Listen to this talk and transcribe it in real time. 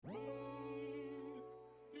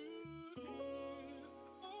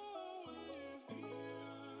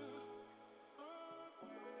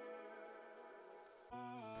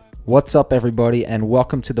What's up, everybody, and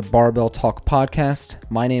welcome to the Barbell Talk podcast.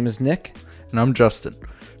 My name is Nick. And I'm Justin.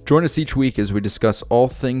 Join us each week as we discuss all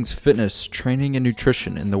things fitness, training, and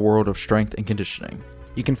nutrition in the world of strength and conditioning.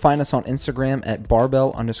 You can find us on Instagram at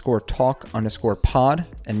barbell_talk_pod.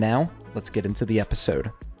 And now, let's get into the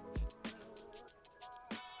episode.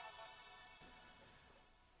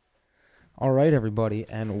 All right, everybody,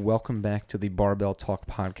 and welcome back to the Barbell Talk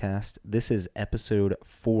podcast. This is episode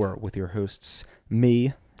 4 with your hosts,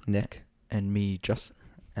 me, Nick. And me, Justin.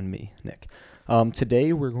 And me, Nick.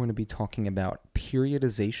 Today, we're going to be talking about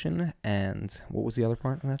periodization and what was the other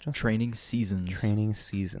part of that, Justin? Training seasons. Training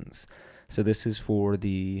seasons. So this is for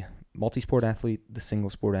the multi-sport athlete, the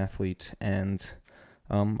single-sport athlete, and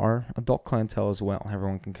our adult clientele as well.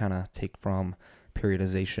 Everyone can kind of take from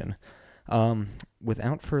periodization.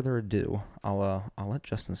 Without further ado, I'll let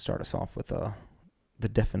Justin start us off with the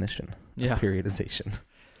definition of periodization.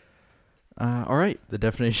 All right, the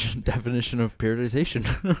definition of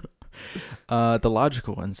periodization. The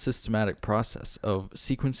logical and systematic process of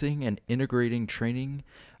sequencing and integrating training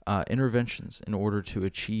interventions in order to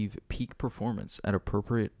achieve peak performance at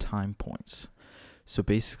appropriate time points. So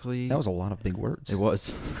basically... That was a lot of big words. It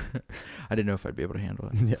was. I didn't know if I'd be able to handle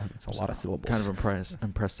it. Yeah, it's a lot of syllables. Kind of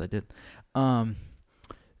impressed I did.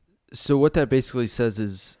 So what that basically says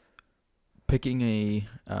is picking a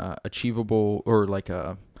achievable or like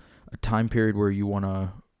a time period where you want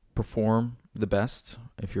to perform the best.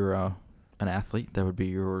 If you're an athlete, that would be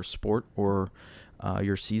your sport or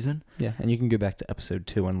your season. Yeah, and you can go back to episode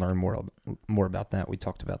 2 and learn more about that. We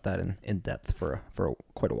talked about that in depth for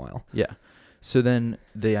quite a while. Yeah. So then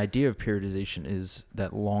the idea of periodization is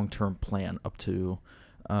that long-term plan up to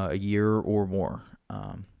a year or more.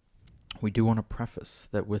 We do want to preface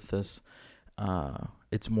that with this,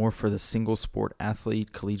 it's more for the single sport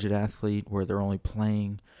athlete, collegiate athlete, where they're only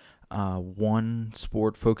playing one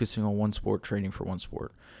sport, focusing on one sport, training for one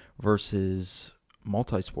sport, versus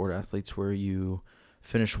multi-sport athletes where you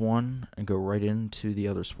finish one and go right into the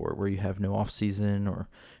other sport, where you have no off-season or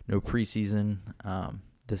no preseason.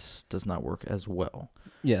 This does not work as well.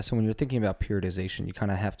 Yeah, so when you're thinking about periodization, you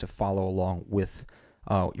kind of have to follow along with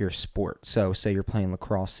your sport. So say you're playing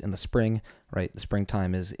lacrosse in the spring, right? The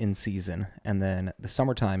springtime is in season. And then the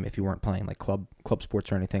summertime, if you weren't playing like club sports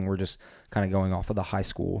or anything, we're just kind of going off of the high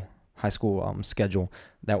school schedule.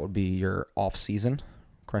 That would be your off season,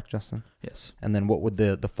 correct, Justin? Yes. And then what would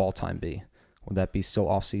the fall time be? Would that be still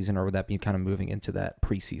off season, or would that be kind of moving into that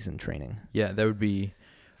preseason training? Yeah, that would be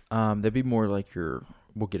that'd be more like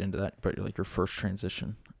we'll get into that, but like your first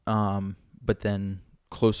transition. But then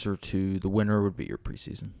closer to the winter would be your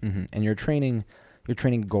preseason. Mm-hmm. And your training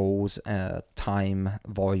goals, time,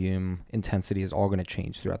 volume, intensity is all going to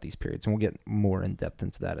change throughout these periods. And we'll get more in depth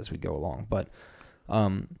into that as we go along. But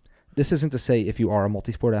this isn't to say if you are a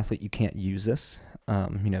multi-sport athlete, you can't use this.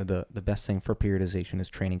 The best thing for periodization is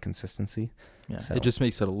training consistency. Yeah, so, it just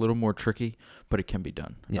makes it a little more tricky, but it can be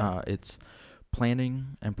done. Yeah. It's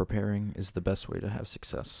planning and preparing is the best way to have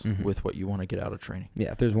success with what you want to get out of training.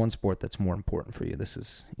 Yeah, if there's one sport that's more important for you, this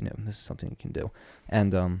is something you can do.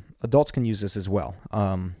 And adults can use this as well.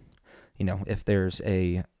 If there's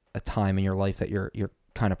a time in your life that you're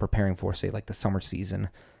kind of preparing for, say like the summer season,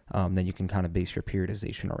 then you can kind of base your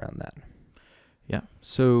periodization around that. Yeah.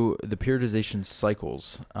 So the periodization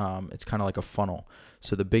cycles, it's kind of like a funnel.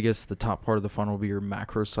 So the top part of the funnel will be your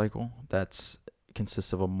macro cycle. That's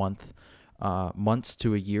consists of a months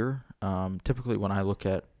to a year. Typically when I look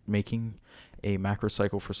at making a macro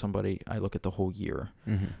cycle for somebody, I look at the whole year.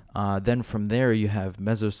 Mm-hmm. Then from there you have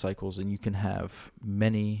mesocycles, and you can have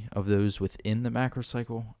many of those within the macro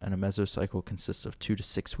cycle, and a mesocycle consists of 2 to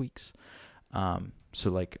 6 weeks. So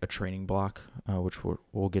like a training block, which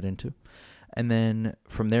we'll get into. And then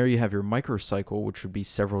from there you have your microcycle, which would be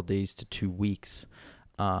several days to 2 weeks.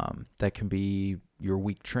 That can be your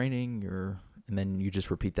week training, and then you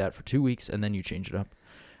just repeat that for 2 weeks, and then you change it up.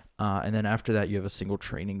 And then after that, you have a single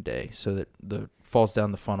training day, so that falls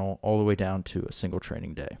down the funnel all the way down to a single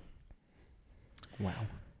training day. Wow.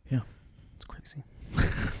 Yeah. It's crazy.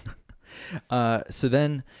 So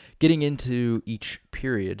then getting into each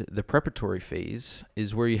period, the preparatory phase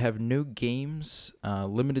is where you have no games,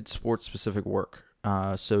 limited sport-specific work.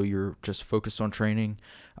 So you're just focused on training.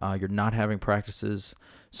 You're not having practices.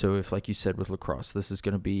 So if, like you said, with lacrosse, this is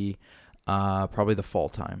going to be probably the fall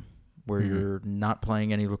time where you're not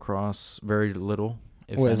playing any lacrosse, very little.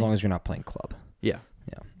 As long as you're not playing club. Yeah.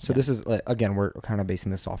 Yeah. So this is, again, we're kind of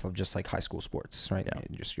basing this off of just like high school sports, right? Yeah.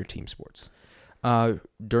 Just your team sports.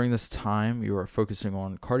 During this time, you are focusing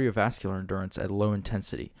on cardiovascular endurance at low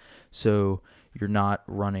intensity. So you're not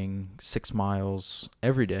running 6 miles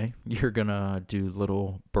every day. You're going to do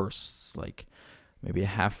little bursts, like maybe a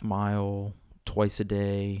half mile twice a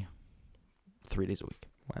day, 3 days a week.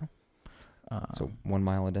 Wow. So 1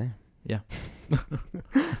 mile a day? Yeah.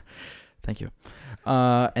 Thank you.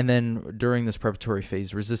 And then during this preparatory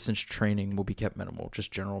phase, resistance training will be kept minimal,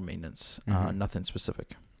 just general maintenance, nothing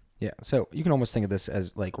specific. Yeah, so you can almost think of this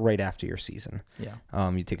as like right after your season.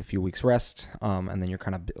 Yeah. You take a few weeks rest, and then you're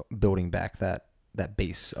kind of building back that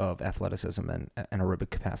base of athleticism and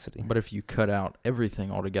aerobic capacity. But if you cut out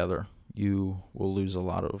everything altogether, you will lose a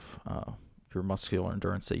lot of your muscular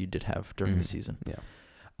endurance that you did have during the season. Yeah.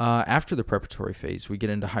 After the preparatory phase, we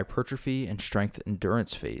get into hypertrophy and strength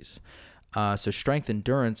endurance phase. So strength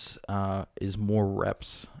endurance is more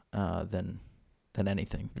reps than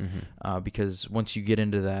anything, because once you get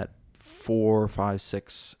into that 4, 5,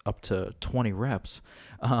 6 up to 20 reps,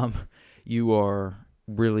 you are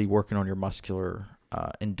really working on your muscular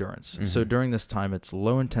endurance. So during this time, it's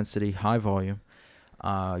low intensity, high volume.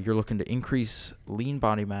 You're looking to increase lean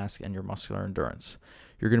body mass and your muscular endurance.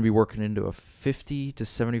 You're going to be working into a 50 to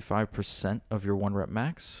 75% of your 1 rep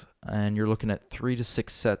max, and you're looking at 3 to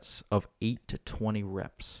 6 sets of 8 to 20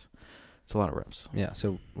 reps. It's a lot of reps. Yeah.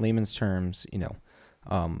 So layman's terms,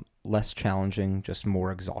 less challenging, just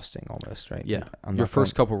more exhausting almost, right? Yeah. Your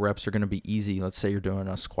first couple reps are going to be easy. Let's say you're doing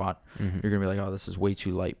a squat. You're going to be like, oh, this is way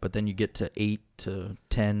too light. But then you get to 8 to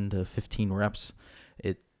 10 to 15 reps.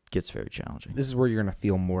 It gets very challenging. This is where you're going to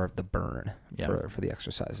feel more of the burn for the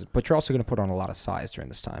exercises. But you're also going to put on a lot of size during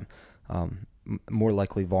this time. More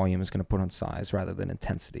likely volume is going to put on size rather than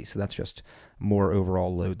intensity. So that's just more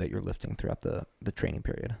overall load that you're lifting throughout the training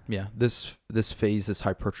period. Yeah. This phase, this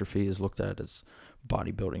hypertrophy, is looked at as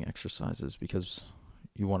bodybuilding exercises because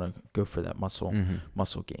you want to go for that muscle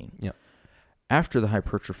gain. Yep. After the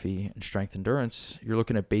hypertrophy and strength endurance, you're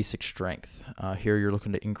looking at basic strength. Here you're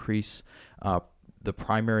looking to increase the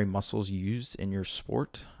primary muscles used in your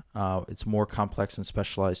sport. It's more complex and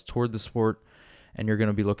specialized toward the sport, and you're going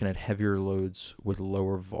to be looking at heavier loads with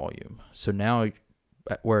lower volume. So now,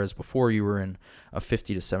 whereas before you were in a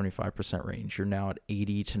 50 to 75% range, you're now at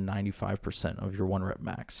 80 to 95% of your 1 rep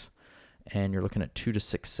max. And you're looking at 2 to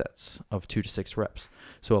 6 sets of 2 to 6 reps.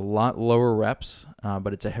 So a lot lower reps,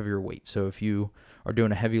 but it's a heavier weight. So if you are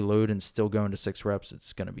doing a heavy load and still going to 6 reps,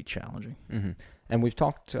 it's going to be challenging. And we've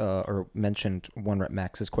talked or mentioned 1 rep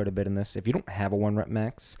maxes quite a bit in this. If you don't have a 1 rep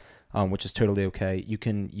max, which is totally okay, you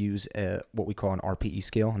can use what we call an RPE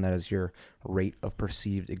scale, and that is your rate of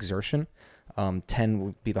perceived exertion. 10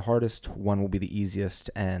 will be the hardest, 1 will be the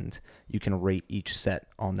easiest, and you can rate each set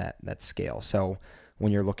on that scale. So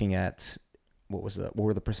when you're looking at, what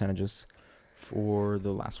were the percentages? For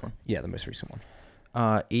the last one? Yeah, the most recent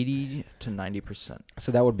one. 80 to 90%.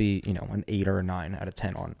 So that would be, an 8 or a 9 out of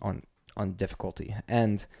 10 on difficulty.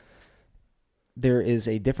 And there is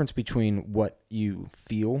a difference between what you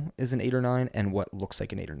feel is an 8 or 9 and what looks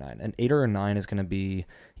like an 8 or 9. An 8 or a 9 is going to be,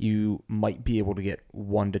 you might be able to get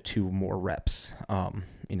 1 to 2 more reps.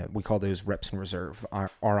 We call those reps in reserve,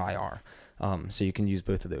 RIR. So you can use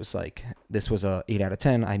both of those. Like, this was a 8 out of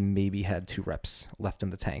 10. I maybe had 2 reps left in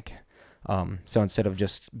the tank. So instead of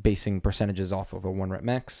just basing percentages off of a 1 rep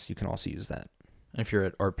max, you can also use that. If you're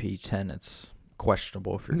at RP 10, it's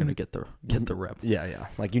questionable if you're going to get the rep. Yeah.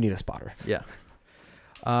 Like, you need a spotter. Yeah.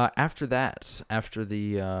 After that, after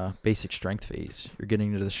the basic strength phase, you're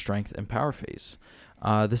getting into the strength and power phase.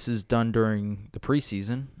 This is done during the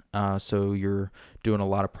preseason. So you're doing a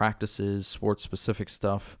lot of practices, sports-specific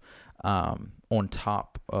stuff on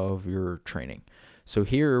top of your training. So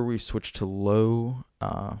here we've switched to low.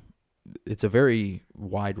 It's a very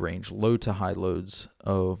wide range, low to high loads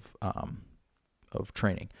of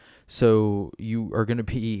training. So you are going to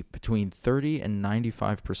be between 30 and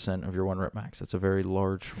 95% of your 1 rep max. That's a very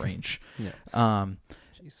large range. Yeah.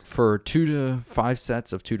 For 2 to 5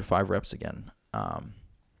 sets of 2 to 5 reps again.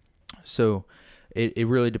 So it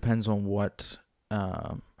really depends on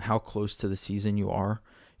how close to the season you are.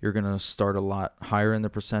 You're going to start a lot higher in the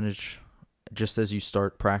percentage just as you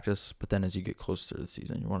start practice, but then as you get closer to the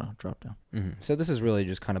season, you want to drop down. So this is really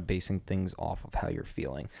just kind of basing things off of how you're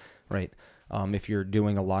feeling, right? If you're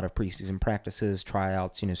doing a lot of preseason practices,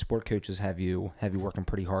 tryouts, sport coaches have you working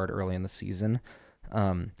pretty hard early in the season.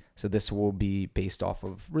 So this will be based off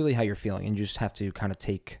of really how you're feeling, and you just have to kind of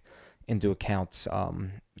take into account,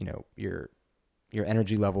 your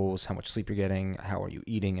energy levels, how much sleep you're getting, how are you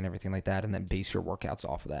eating, and everything like that, and then base your workouts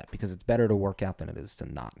off of that, because it's better to work out than it is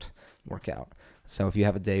to not work out. So if you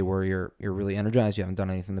have a day where you're really energized, you haven't done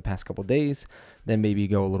anything the past couple of days, then maybe you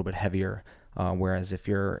go a little bit heavier. Whereas if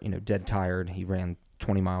you're dead tired, he ran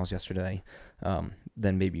 20 miles yesterday,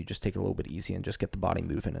 then maybe you just take it a little bit easy and just get the body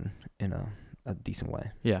moving in a decent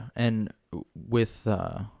way. Yeah, and with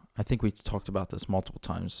I think we talked about this multiple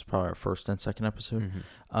times, probably our first and second episode, Mm-hmm.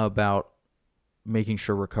 about making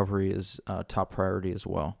sure recovery is top priority as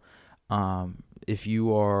well. If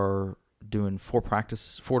you are doing 4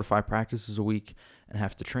 to 5 practices a week and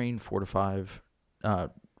have to train 4 to 5,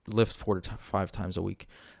 lift 4 to 5 times a week,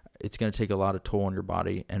 it's going to take a lot of toll on your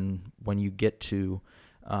body. And when you get to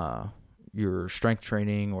your strength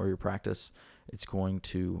training or your practice, it's going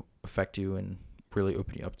to affect you and really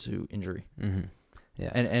open you up to injury. Mm-hmm.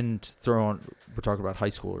 Yeah. And throw on, we're talking about high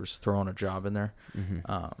schoolers, throw on a job in there.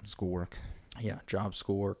 Mm-hmm. Schoolwork. Yeah, job,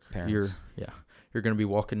 schoolwork. Parents. You're going to be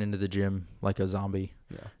walking into the gym like a zombie,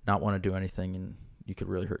 Yeah. not want to do anything, and you could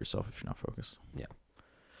really hurt yourself if you're not focused. Yeah.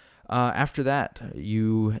 After that,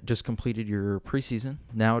 you just completed your preseason.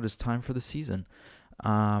 Now it is time for the season.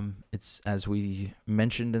 It's, as we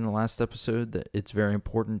mentioned in the last episode, that it's very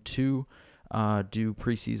important to do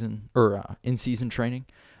preseason or in-season training,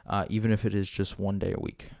 even if it is just 1 day a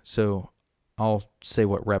week. So I'll say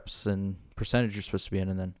what reps and percentage you're supposed to be in,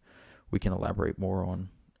 and then we can elaborate more on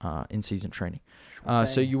in-season training.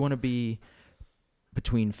 So you want to be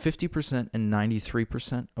between 50% and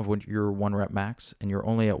 93% of what your 1 rep max, and you're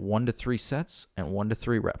only at 1 to 3 sets and 1 to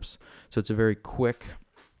 3 reps. So it's a very quick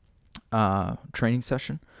training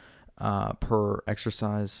session per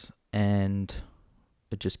exercise, and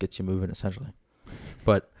it just gets you moving essentially.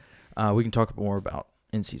 But we can talk more about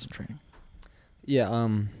in-season training. Yeah.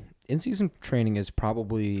 In-season training is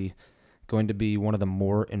probably going to be one of the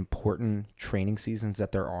more important training seasons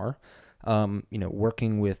that there are.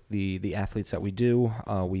 Working with the athletes that we do,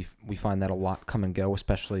 we find that a lot come and go,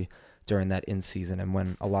 especially during that in season. And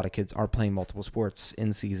when a lot of kids are playing multiple sports,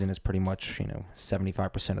 in season is pretty much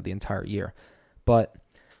 75% of the entire year. But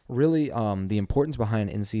really, the importance behind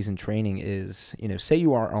in season training is, say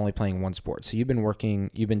you are only playing one sport, so you've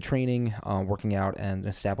been training, working out, and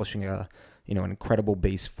establishing an incredible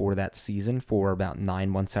base for that season for about 9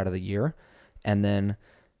 months out of the year, and then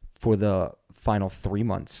for the final 3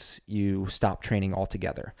 months, you stop training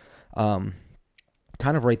altogether.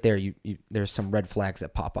 Kind of right there, there's some red flags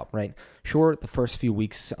that pop up, right? Sure, the first few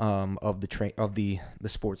weeks of the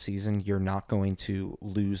sports season, you're not going to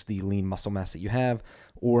lose the lean muscle mass that you have,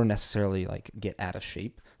 or necessarily get out of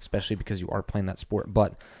shape, especially because you are playing that sport.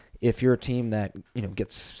 But if you're a team that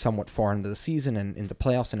gets somewhat far into the season and into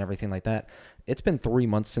playoffs and everything like that, it's been 3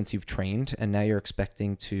 months since you've trained, and now you're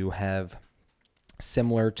expecting to have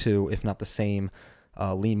similar to, if not the same,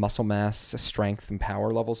 lean muscle mass, strength, and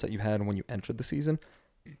power levels that you had when you entered the season.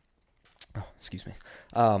 Oh, excuse me.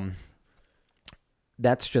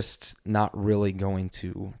 That's just not really going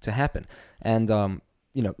to happen. And,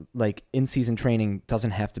 in-season training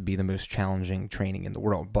doesn't have to be the most challenging training in the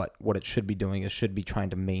world, but what it should be doing is should be trying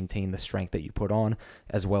to maintain the strength that you put on,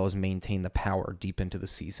 as well as maintain the power deep into the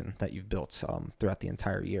season that you've built throughout the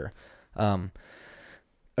entire year.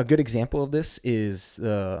 A good example of this is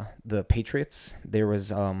the Patriots. There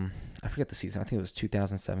was, I forget the season. I think it was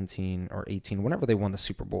 2017 or 18, whenever they won the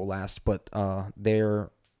Super Bowl last. But there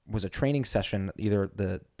was a training session either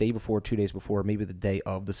the day before, 2 days before, maybe the day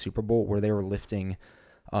of the Super Bowl, where they were lifting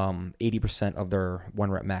 80% of their 1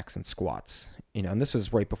 rep max in squats. And this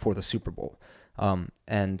was right before the Super Bowl.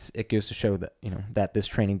 And it goes to show that, that this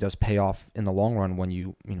training does pay off in the long run when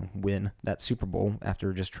you win that Super Bowl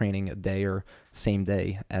after just training a day or same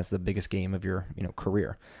day as the biggest game of your,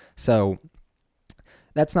 career. So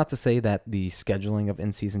that's not to say that the scheduling of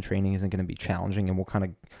in-season training isn't going to be challenging, and we'll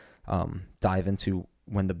kind of dive into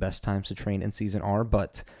when the best times to train in season are,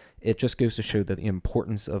 but it just goes to show that the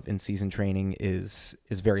importance of in-season training is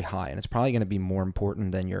very high, and it's probably going to be more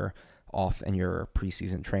important than your off and your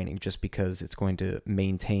preseason training, just because it's going to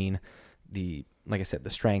maintain like I said, the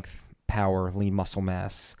strength, power, lean muscle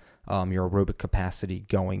mass, your aerobic capacity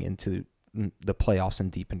going into the playoffs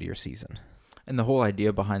and deep into your season. And the whole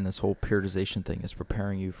idea behind this whole periodization thing is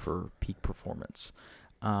preparing you for peak performance.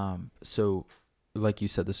 So like you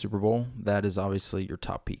said, the Super Bowl, that is obviously your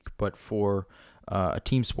top peak, but for a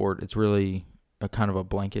team sport, it's really a kind of a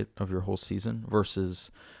blanket of your whole season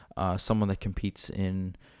versus someone that competes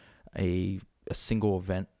in a single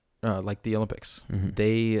event like the Olympics. Mm-hmm.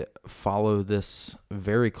 They follow this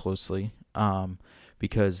very closely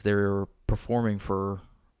because they're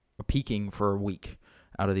peaking for a week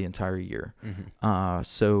out of the entire year. Mm-hmm.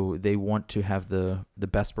 So they want to have the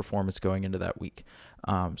best performance going into that week.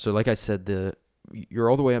 So like I said, you're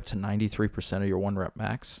all the way up to 93% of your 1 rep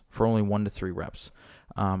max for only 1 to 3 reps.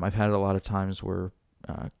 I've had it a lot of times where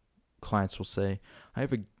clients will say, I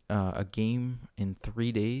have a game in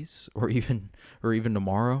 3 days or even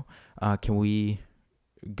tomorrow. Can we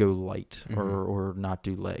go light or not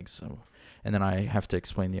do legs. So, and then I have to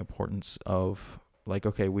explain the importance of like,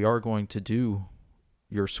 okay, we are going to do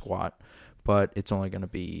your squat, but it's only going to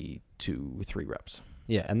be 2-3 reps.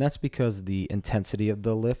 Yeah, and that's because the intensity of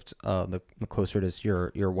the lift, the closer it is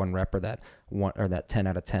to your 1 rep or that 10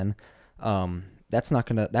 out of 10, that's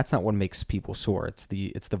not what makes people sore. It's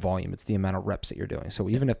the volume, it's the amount of reps that you're doing. So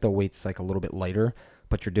even if the weight's like a little bit lighter,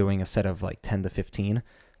 but you're doing a set of like 10 to 15,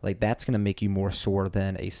 like that's going to make you more sore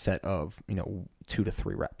than a set of 2 to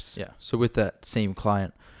 3 reps. Yeah. So with that same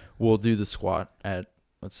client, we'll do the squat at,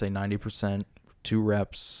 let's say 90%, 2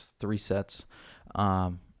 reps, 3 sets.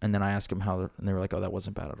 And then I ask them and they were like, oh, that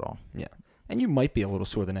wasn't bad at all. Yeah. And you might be a little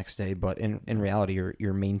sore the next day, but in reality,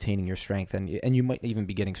 you're maintaining your strength, and you might even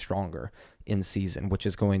be getting stronger in season, which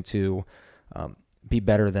is going to be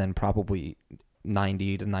better than probably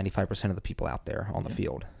 90 to 95% of the people out there on the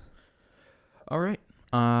field. All right.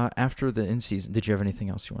 After the in-season, did you have anything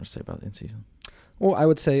else you want to say about the in-season? Well, I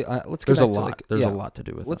would say let's go back to like... There's a lot to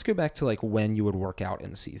do with it. Let's go back to like when you would work out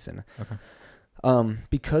in season. Okay.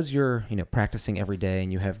 Because you're, practicing every day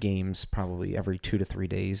and you have games probably every 2 to 3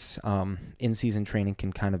 days, in-season training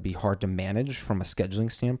can kind of be hard to manage from a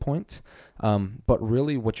scheduling standpoint. But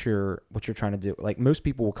really what you're trying to do, like most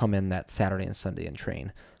people will come in that Saturday and Sunday and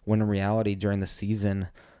train, when in reality during the season,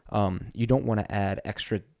 you don't want to add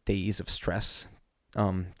extra days of stress,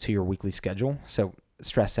 to your weekly schedule. So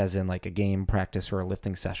stress as in like a game, practice, or a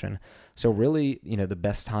lifting session. So really, the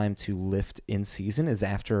best time to lift in season is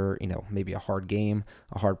after, maybe a hard game,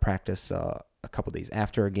 a hard practice, a couple days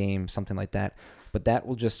after a game, something like that. But that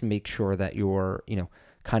will just make sure that you're,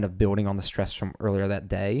 kind of building on the stress from earlier that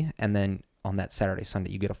day. And then on that Saturday,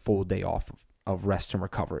 Sunday, you get a full day off of rest and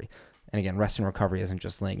recovery. And again, rest and recovery isn't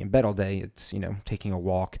just laying in bed all day. It's, taking a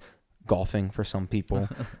walk, golfing for some people.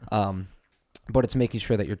 But it's making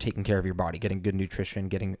sure that you're taking care of your body, getting good nutrition,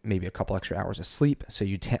 getting maybe a couple extra hours of sleep so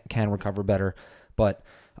you can recover better. But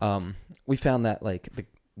we found that like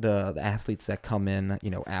the athletes that come in,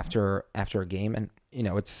 after a game, and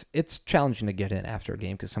it's challenging to get in after a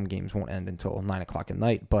game because some games won't end until 9:00 at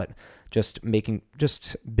night. But just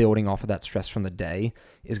building off of that stress from the day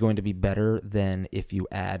is going to be better than if you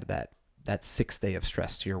add that 6th day of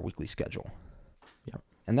stress to your weekly schedule. Yeah.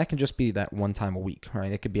 And that can just be that one time a week,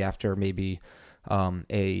 right? It could be after maybe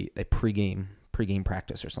a pregame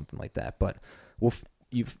practice or something like that. But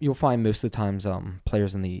you'll find most of the times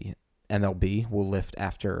players in the MLB will lift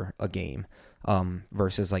after a game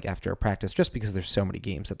versus like after a practice, just because there's so many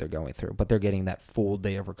games that they're going through. But they're getting that full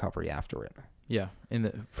day of recovery after it. Yeah,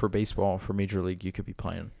 for baseball, for Major League, you could be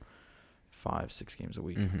playing 5-6 games a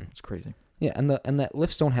week. Mm-hmm. It's crazy. Yeah, and that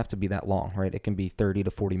lifts don't have to be that long, right? It can be 30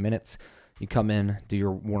 to 40 minutes. You come in, do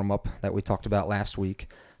your warm-up that we talked about last week,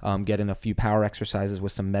 get in a few power exercises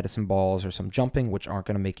with some medicine balls or some jumping, which aren't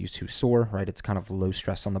going to make you too sore, right? It's kind of low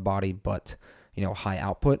stress on the body, but, high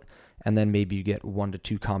output. And then maybe you get 1 to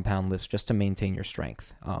 2 compound lifts just to maintain your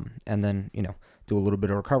strength. And then, do a little bit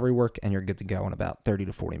of recovery work, and you're good to go in about 30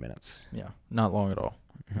 to 40 minutes. Yeah, not long at all.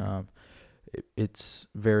 Mm-hmm. It's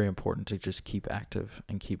very important to just keep active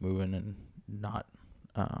and keep moving and not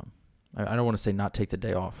I don't want to say not take the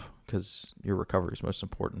day off because your recovery is most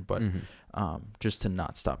important, but just to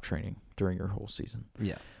not stop training during your whole season.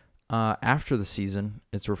 Yeah. After the season,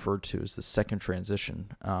 it's referred to as the second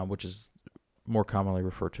transition, which is more commonly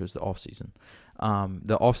referred to as the off-season.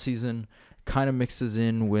 The off-season kind of mixes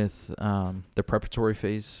in with the preparatory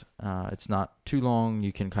phase. It's not too long.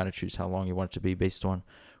 You can kind of choose how long you want it to be based on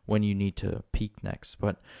when you need to peak next.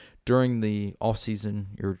 But during the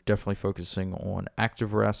off-season, you're definitely focusing on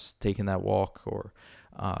active rest, taking that walk, or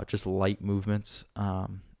just light movements,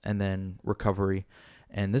 and then recovery.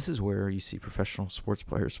 And this is where you see professional sports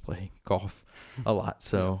players play golf a lot.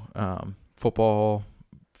 So football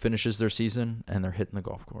finishes their season, and they're hitting the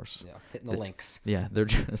golf course. Yeah, hitting the links. Yeah, they're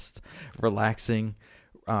just relaxing,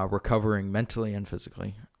 recovering mentally and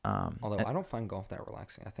physically. Although I don't find golf that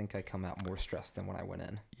relaxing. I think I come out more stressed than when I went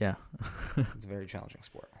in. Yeah. It's a very challenging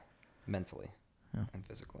sport, mentally and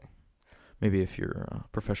physically. Maybe if you're a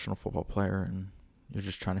professional football player and you're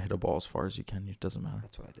just trying to hit a ball as far as you can, it doesn't matter.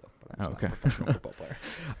 That's what I do, but I'm not a professional football player.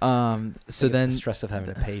 So then the stress of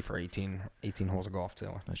having to pay for 18 holes of golf too.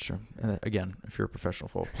 That's true. Again, if you're a professional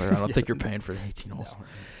football player, I don't think you're paying for the 18 holes.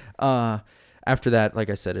 No. After that,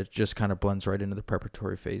 like I said, it just kind of blends right into the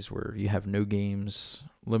preparatory phase where you have no games,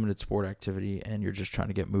 limited sport activity, and you're just trying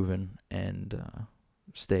to get moving and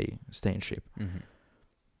stay in shape. Mm-hmm.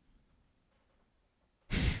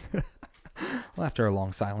 Well, after a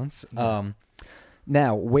long silence.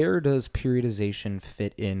 Now, where does periodization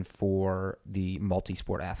fit in for the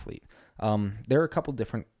multi-sport athlete? There are a couple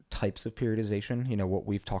different types of periodization. What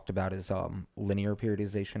we've talked about is linear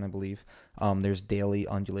periodization, I believe. There's daily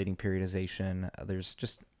undulating periodization.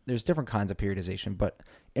 There's different kinds of periodization, but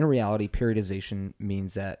in reality, periodization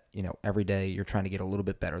means that, every day you're trying to get a little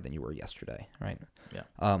bit better than you were yesterday, right?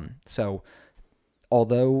 Yeah. So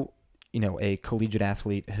although, a collegiate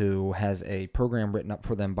athlete who has a program written up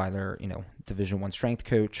for them by their, Division I strength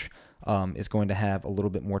coach is going to have a little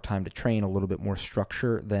bit more time to train, a little bit more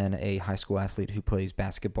structure than a high school athlete who plays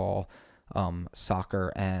basketball,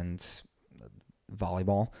 soccer, and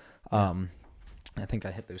volleyball. I think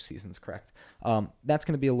I hit those seasons correct. That's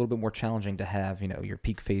going to be a little bit more challenging to have, your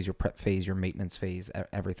peak phase, your prep phase, your maintenance phase,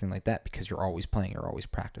 everything like that, because you're always playing, you're always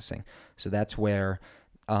practicing. So that's where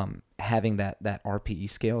having that RPE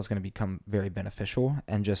scale is going to become very beneficial,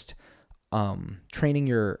 and just changing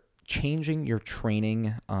your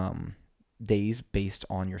training days based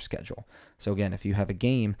on your schedule. So again, if you have a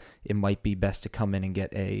game, it might be best to come in and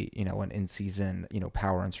get an in-season,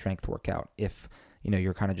 power and strength workout. If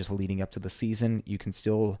you're kind of just leading up to the season, you can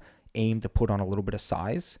still aim to put on a little bit of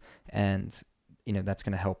size, and that's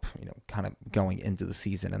going to help kind of going into the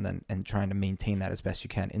season, and trying to maintain that as best you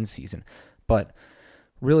can in season. But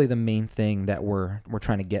really the main thing that we're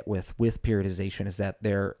trying to get with periodization is that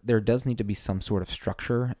there does need to be some sort of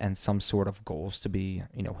structure and some sort of goals to be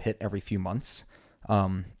hit every few months,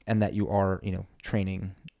 and that you are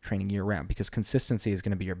training year round, because consistency is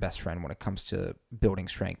going to be your best friend when it comes to building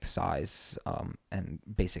strength, size, and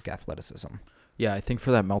basic athleticism. Yeah, I think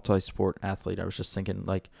for that multi-sport athlete, I was just thinking,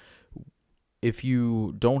 like, if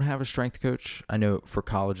you don't have a strength coach, I know for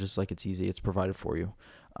colleges, like, it's easy, it's provided for you.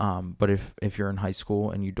 But if you're in high school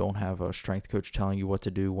and you don't have a strength coach telling you what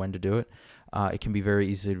to do, when to do it, it can be very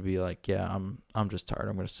easy to be like, yeah, I'm just tired.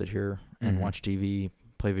 I'm going to sit here and watch TV,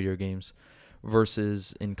 play video games.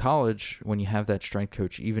 Versus in college, when you have that strength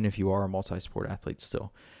coach, even if you are a multi-sport athlete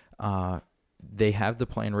still, they have the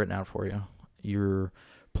plan written out for you. You're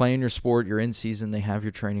playing your sport, you're in season, they have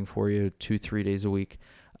your training for you 2-3 days a week.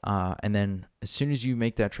 And then as soon as you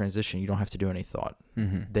make that transition, you don't have to do any thought.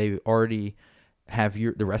 They already have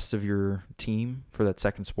the rest of your team for that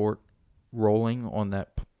second sport rolling on that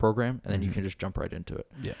program, and then you can just jump right into it.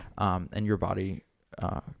 Yeah. And your body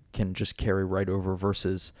can just carry right over,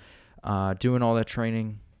 versus doing all that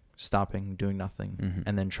training, stopping, doing nothing,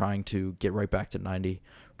 and then trying to get right back to 90%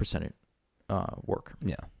 work.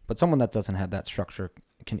 Yeah. But someone that doesn't have that structure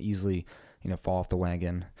can easily, fall off the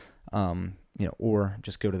wagon, or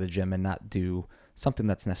just go to the gym and not do something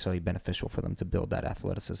that's necessarily beneficial for them to build that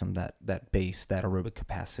athleticism, that base, that aerobic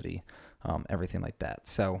capacity, everything like that.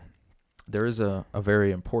 So there is a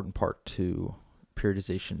very important part to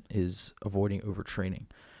periodization is avoiding overtraining.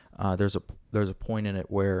 There's a point in it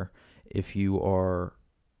where if you are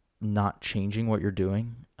not changing what you're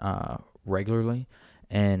doing regularly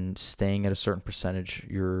and staying at a certain percentage,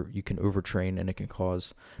 you can overtrain, and it can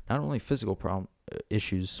cause not only physical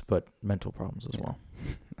issues but mental problems as well.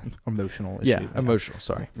 Emotional issues. Yeah, emotional.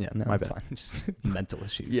 Sorry. Yeah, no, my that's bad. fine. Just mental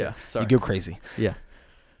issues. Yeah, sorry. You go crazy. Yeah.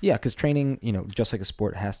 Yeah, because training, just like a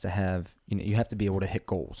sport, has to have, you have to be able to hit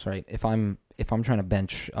goals, right? If I'm trying to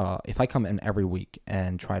bench, if I come in every week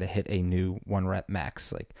and try to hit a new 1 rep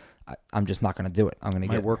max, like I'm just not going to do it. I'm going to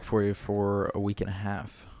Might work for you for a week and a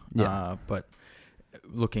half. Yeah. But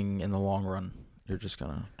looking in the long run, you're just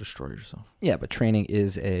going to destroy yourself. Yeah, but training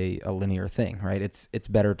is a linear thing, right? It's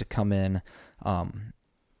better to come in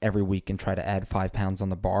every week and try to add 5 pounds on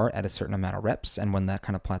the bar at a certain amount of reps, and when that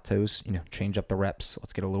kind of plateaus, change up the reps.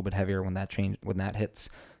 Let's get a little bit heavier when that hits.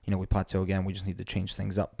 We plateau again. We just need to change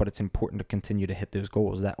things up. But it's important to continue to hit those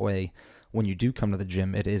goals. That way, when you do come to the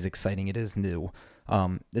gym, it is exciting. It is new.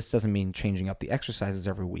 This doesn't mean changing up the exercises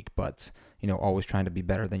every week, but always trying to be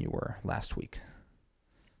better than you were last week.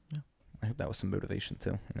 Yeah, I hope that was some motivation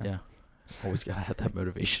too. Yeah, always gotta have that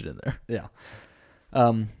motivation in there. Yeah.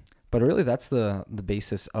 But really, that's the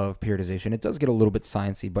basis of periodization. It does get a little bit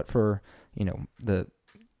sciencey, but for the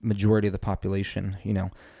majority of the population,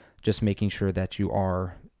 just making sure that you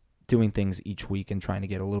are doing things each week and trying to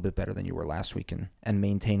get a little bit better than you were last week, and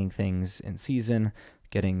maintaining things in season,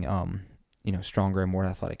 getting stronger and more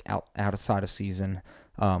athletic outside of season,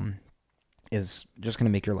 is just going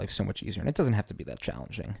to make your life so much easier. And it doesn't have to be that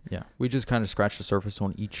challenging. Yeah, we just kind of scratch the surface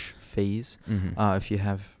on each phase. If you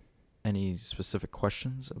have any specific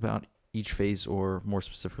questions about each phase, or more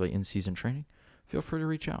specifically in-season training, feel free to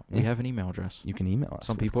reach out. We have an email address. You can email us.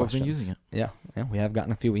 Some people have been using it. Yeah, we have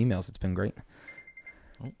gotten a few emails. It's been great.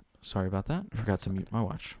 Oh, sorry about that. Forgot to mute my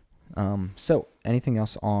watch. So anything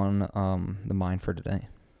else on the mind for today?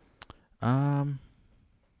 You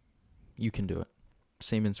can do it.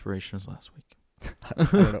 Same inspiration as last week. I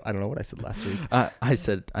don't know what I said last week. I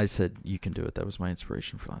said you can do it. That was my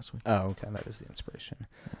inspiration for last week. Oh, okay. That is the inspiration.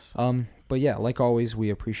 Yes. But yeah, like always, we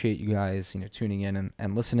appreciate you guys, tuning in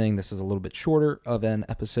and listening. This is a little bit shorter of an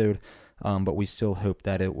episode, but we still hope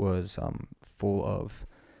that it was full of,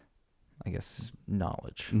 I guess,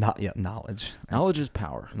 Knowledge. Knowledge. Knowledge is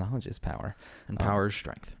power. Knowledge is power. And power is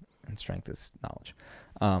strength. And strength is knowledge.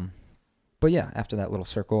 But yeah, after that little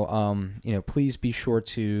circle, please be sure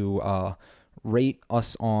to rate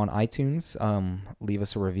us on iTunes. Leave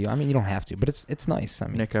us a review. I mean, you don't have to, but it's nice. I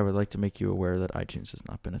mean, Nick, I would like to make you aware that iTunes has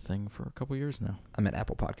not been a thing for a couple years now. I'm at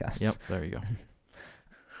Apple Podcasts. Yep, there you go.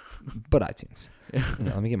 But iTunes.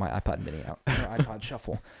 Let me get my iPod Mini out. Or iPod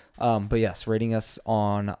Shuffle. But yes, rating us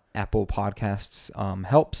on Apple Podcasts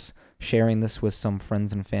helps. Sharing this with some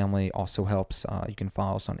friends and family also helps. You can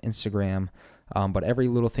follow us on Instagram. But every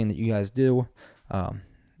little thing that you guys do,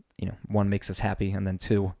 one, makes us happy, and then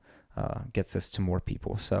two, gets us to more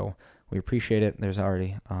people. So we appreciate it. There's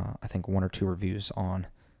already, I think, 1 or 2 reviews on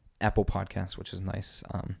Apple Podcasts, which is nice.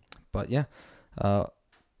 But yeah,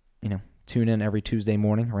 tune in every Tuesday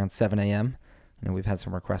morning around 7 a.m. We've had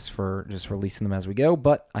some requests for just releasing them as we go,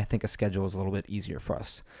 but I think a schedule is a little bit easier for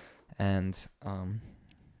us. And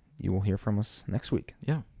you will hear from us next week.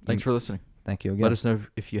 Yeah. Thanks for listening. Thank you again. Let us know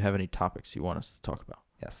if you have any topics you want us to talk about.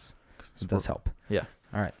 Yes. It does help. Yeah.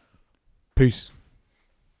 All right. Peace.